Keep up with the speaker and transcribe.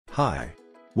Hi.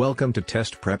 Welcome to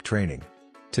TestPrep training.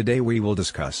 Today we will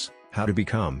discuss how to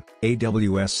become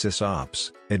AWS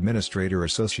SysOps Administrator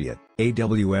Associate.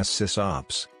 AWS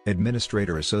SysOps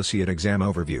Administrator Associate Exam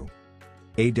Overview.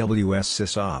 AWS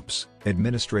SysOps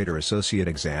Administrator Associate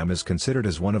Exam is considered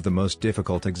as one of the most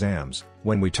difficult exams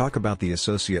when we talk about the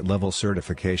associate level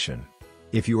certification.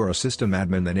 If you are a system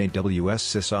admin, then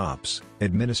AWS SysOps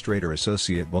Administrator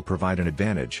Associate will provide an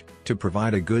advantage to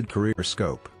provide a good career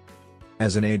scope.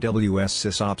 As an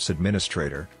AWS SysOps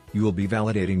Administrator, you will be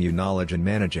validating your knowledge in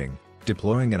managing,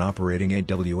 deploying and operating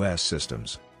AWS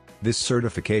systems. This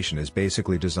certification is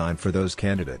basically designed for those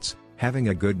candidates having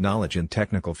a good knowledge in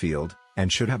technical field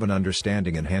and should have an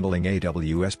understanding in handling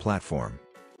AWS platform.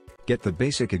 Get the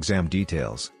basic exam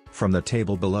details from the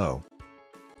table below.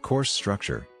 Course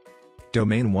structure.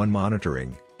 Domain 1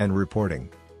 Monitoring and Reporting.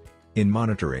 In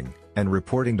Monitoring and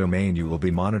Reporting domain, you will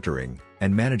be monitoring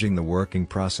and managing the working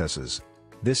processes.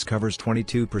 This covers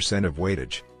 22% of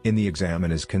weightage in the exam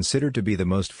and is considered to be the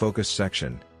most focused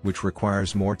section, which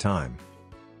requires more time.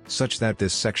 Such that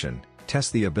this section tests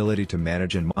the ability to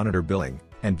manage and monitor billing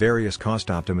and various cost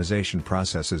optimization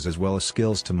processes, as well as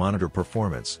skills to monitor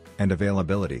performance and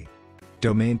availability.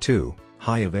 Domain 2,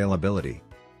 High Availability.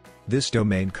 This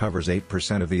domain covers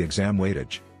 8% of the exam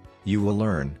weightage. You will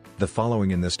learn the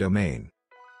following in this domain.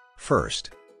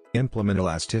 First, implement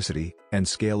elasticity and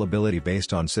scalability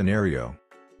based on scenario.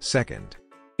 Second,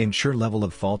 ensure level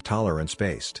of fault tolerance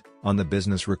based on the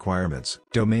business requirements.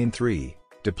 Domain 3,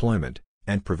 Deployment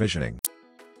and Provisioning.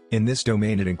 In this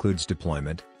domain it includes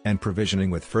deployment and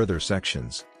provisioning with further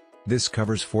sections. This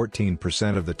covers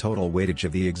 14% of the total weightage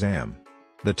of the exam.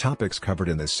 The topics covered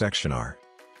in this section are: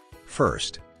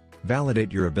 first,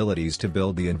 validate your abilities to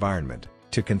build the environment,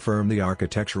 to confirm the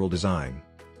architectural design.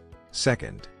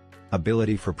 Second,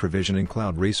 ability for provisioning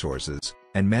cloud resources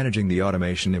and managing the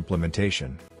automation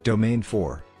implementation. Domain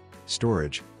 4,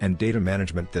 Storage and Data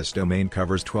Management. This domain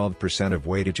covers 12% of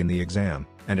weightage in the exam,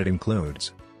 and it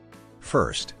includes: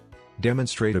 first,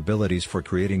 demonstrate abilities for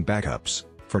creating backups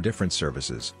for different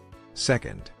services.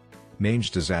 Second,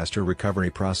 manage disaster recovery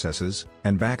processes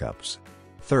and backups.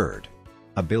 Third,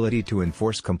 ability to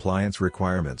enforce compliance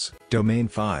requirements. Domain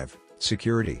 5,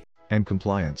 Security and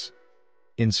Compliance.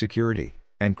 In Security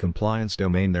and Compliance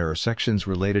domain there are sections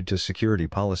related to security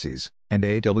policies and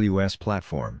AWS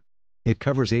platform. It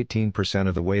covers 18%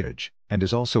 of the weightage, and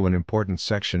is also an important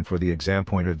section for the exam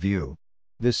point of view.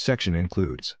 This section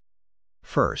includes: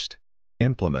 first,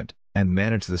 implement and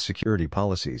manage the security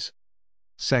policies.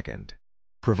 Second,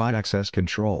 provide access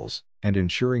controls and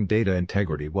ensuring data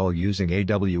integrity while using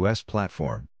AWS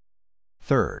platform.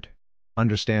 Third,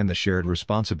 understand the shared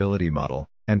responsibility model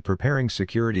and preparing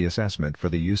security assessment for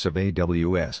the use of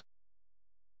AWS.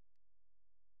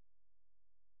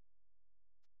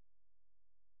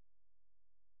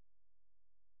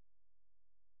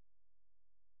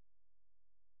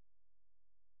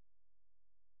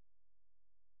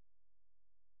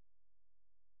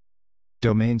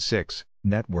 Domain 6,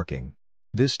 Networking.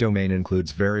 This domain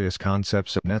includes various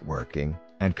concepts of networking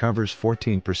and covers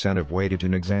 14% of weightage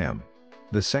in exam.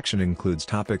 The section includes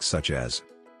topics such as: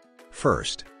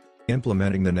 first,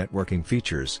 implementing the networking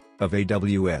features of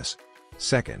AWS.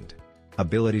 Second,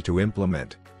 ability to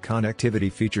implement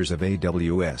connectivity features of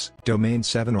AWS. Domain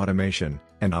 7, Automation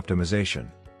and Optimization.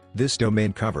 This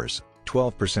domain covers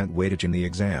 12% weightage in the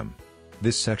exam.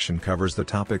 This section covers the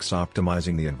topics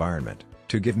optimizing the environment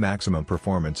to give maximum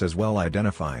performance, as well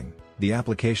identifying the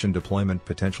application deployment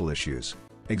potential issues.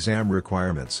 Exam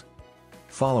requirements.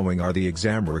 Following are the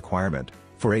exam requirement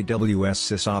for AWS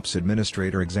SysOps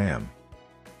Administrator exam.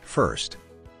 First,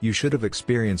 you should have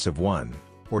experience of 1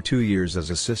 or 2 years as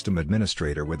a system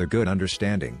administrator with a good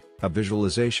understanding of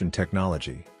visualization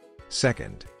technology.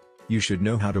 Second, you should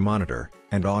know how to monitor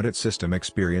and audit system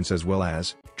experience, as well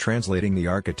as translating the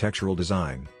architectural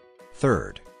design.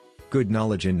 Third, good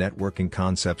knowledge in networking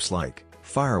concepts like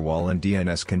firewall and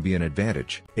DNS can be an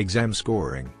advantage. Exam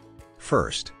scoring.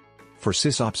 First, for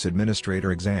SysOps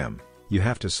Administrator exam, you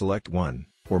have to select one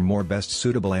or more best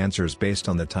suitable answers based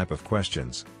on the type of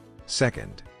questions.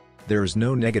 Second, there is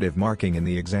no negative marking in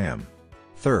the exam.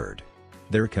 Third,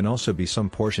 there can also be some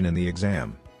portion in the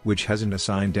exam which hasn't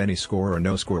assigned any score, or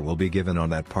no score will be given on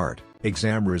that part.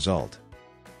 Exam result.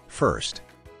 First,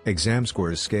 exam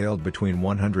score is scaled between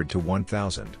 100 to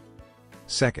 1000.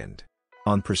 Second,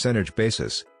 on percentage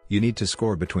basis, you need to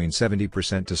score between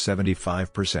 70% to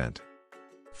 75%.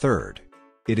 Third,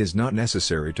 it is not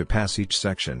necessary to pass each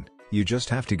section, you just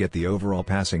have to get the overall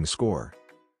passing score.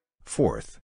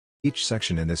 Fourth, each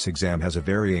section in this exam has a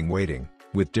varying weighting,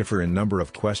 with different number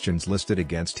of questions listed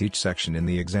against each section in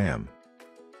the exam.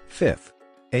 Fifth,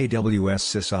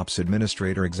 AWS SysOps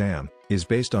Administrator Exam is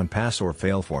based on pass or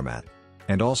fail format.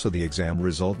 And also the exam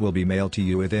result will be mailed to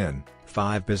you within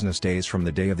 5 business days from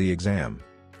the day of the exam.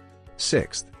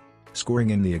 6th.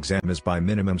 Scoring in the exam is by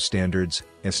minimum standards,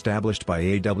 established by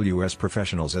AWS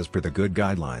professionals as per the good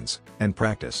guidelines and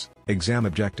practice. Exam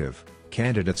objective.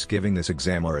 Candidates giving this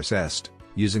exam are assessed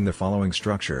using the following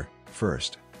structure.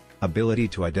 First, ability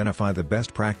to identify the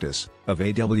best practice of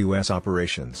AWS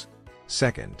operations.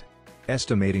 Second,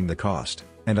 estimating the cost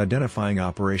and identifying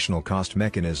operational cost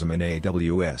mechanism in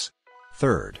AWS.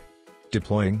 Third,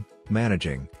 deploying,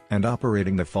 managing, and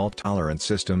operating the fault-tolerant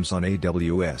systems on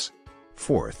AWS.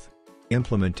 Fourth,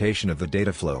 implementation of the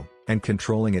data flow and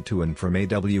controlling it to and from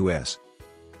AWS.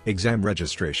 Exam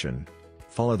registration.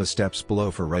 Follow the steps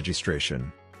below for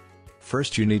registration.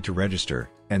 First, you need to register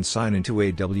and sign into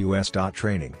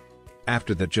AWS.training.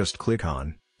 After that, just click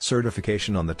on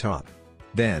Certification on the top.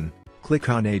 Then, click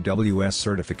on AWS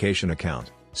Certification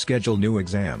Account, Schedule New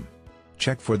Exam.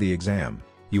 Check for the exam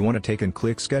you want to take and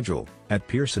click Schedule at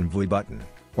Pearson VUI button,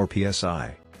 or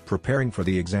PSI, preparing for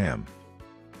the exam.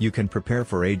 You can prepare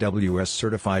for AWS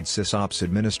Certified SysOps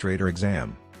Administrator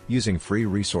exam using free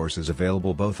resources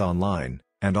available both online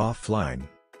and offline.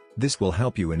 This will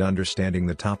help you in understanding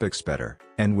the topics better,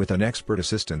 and with an expert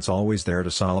assistance always there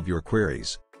to solve your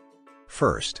queries.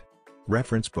 First,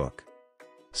 reference book.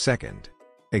 Second,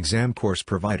 exam course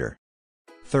provider.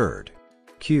 Third,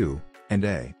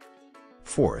 Q&A.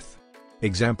 Fourth,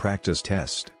 exam practice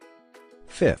test.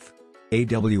 Fifth,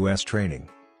 AWS training.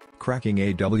 Cracking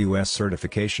AWS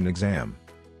certification exam.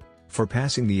 For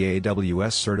passing the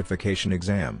AWS certification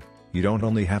exam, you don't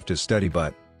only have to study,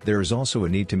 but there is also a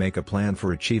need to make a plan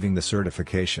for achieving the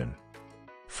certification.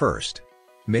 First,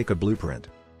 make a blueprint.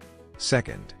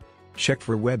 Second, check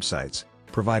for websites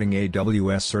providing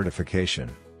AWS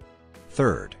certification.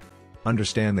 Third,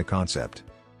 understand the concept.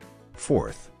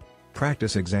 Fourth,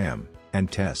 practice exam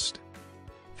and test.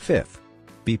 Fifth,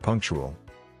 be punctual.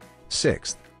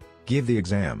 Sixth, give the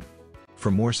exam.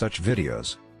 For more such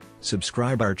videos,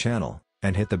 subscribe our channel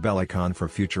and hit the bell icon for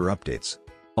future updates.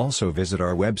 Also visit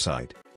our website